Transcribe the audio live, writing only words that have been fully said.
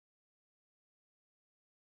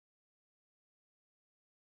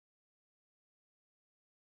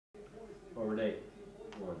Forward 8.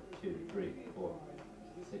 1, 2, 3, 4,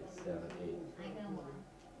 6, 7, 8. I know one.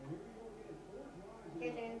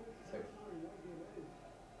 Your turn. 6.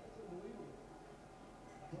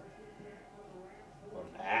 One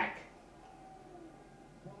back.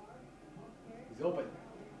 He's open.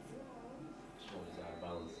 Oh, he's out of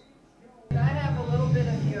bounds. Could I have a little bit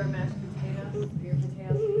of your mashed potatoes? Your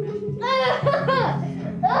potatoes and mashed potatoes?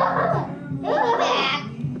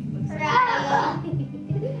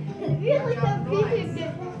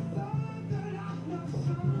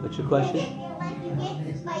 What's your question?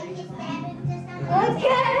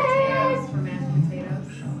 Potatoes for mashed potatoes.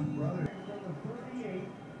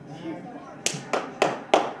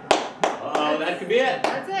 Oh, that could be it.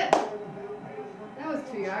 That's it. That was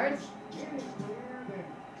 2 yards.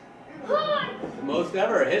 The most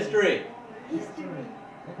ever. History.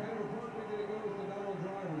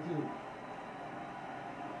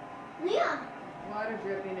 Leon. Water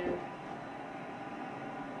dripping in.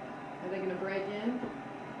 Are they going to break in?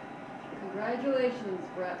 Congratulations,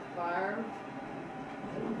 Brett Favre.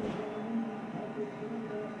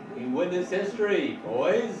 We witness history,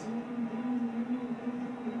 boys.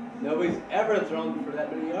 Nobody's ever thrown for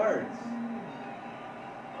that many yards.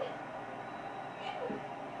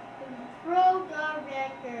 Broke our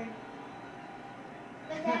record.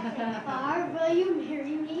 But that's it. Favre, will you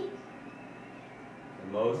marry me?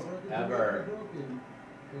 The most ever.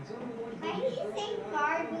 Why did you say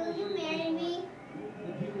Favre, will you marry me?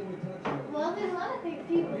 Well, there's a lot of people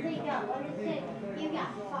say got what is it? You got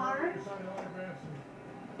Favre.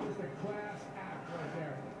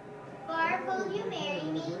 Favre, will you marry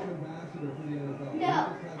me? No,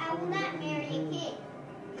 I will not marry a kid.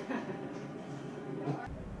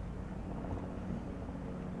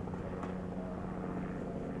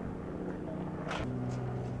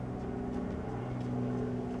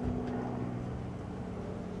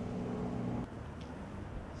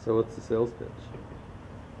 So what's the sales pitch?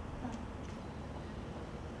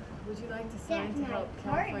 Would you like to sign to help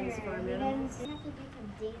California's farm animals? I have to do some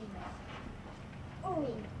dating. Oh, a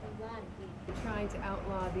lot of dating. We're trying to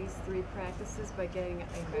outlaw these 3 practices by getting a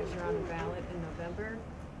measure on the ballot in November.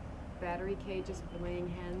 Battery cages for laying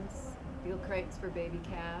hens, veal crates for baby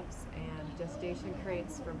calves, and gestation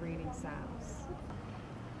crates for breeding sows.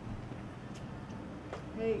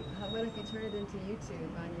 Hey, how about if you turn it into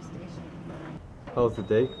YouTube on your station? How's the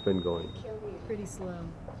day been going? Pretty slow.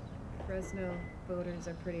 Fresno voters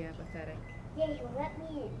are pretty apathetic. Yeah, you let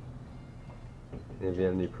me in. Have you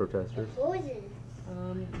had any protesters? Roses.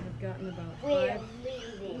 I've gotten about We're 5,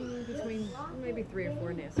 leaving. between maybe 3 or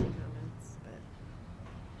 4 nasty comments,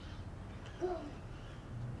 but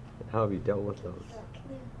How have you dealt with those?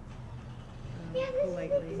 Yeah, this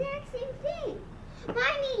politely. is the exact same thing.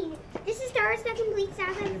 Mommy, this is Star Wars: The Complete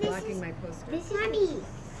Saga. You're blocking my poster. This is Mommy.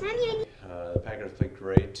 Mommy, The Packers played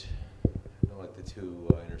great. I don't like the 2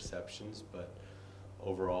 interceptions, but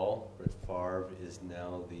overall, Brett Favre is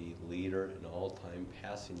now the leader in all-time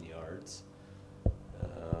passing yards.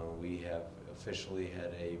 We have officially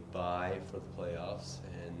had a bye for the playoffs,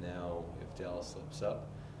 and now if Dallas slips up,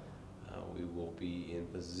 we will be in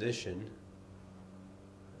position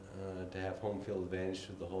to have home field advantage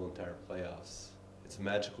through the whole entire playoffs. It's a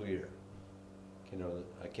magical year.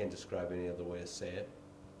 I can't describe any other way to say it.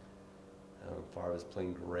 Favre is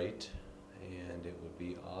playing great, and it would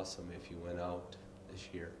be awesome if he went out this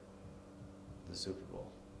year to the Super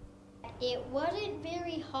Bowl. it wasn't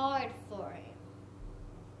very hard for him.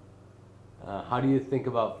 How do you think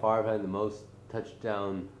about Favre having the most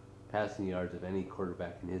touchdown passing yards of any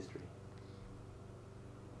quarterback in history?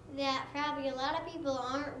 That probably a lot of people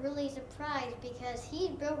aren't really surprised because he's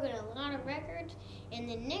broken a lot of records, and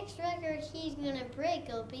the next record he's gonna break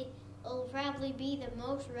will probably be the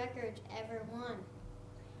most records ever won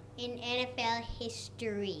in NFL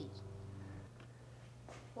history.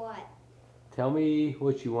 What? Tell me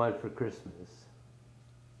what you want for Christmas.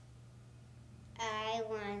 I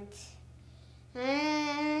want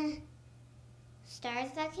Star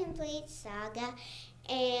Wars: The Complete Saga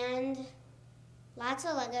and lots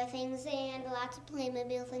of Lego things and lots of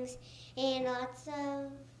Playmobil things and lots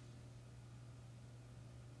of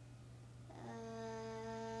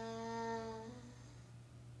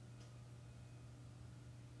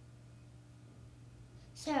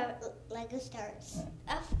Lego Star Wars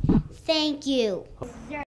stuff. Thank you.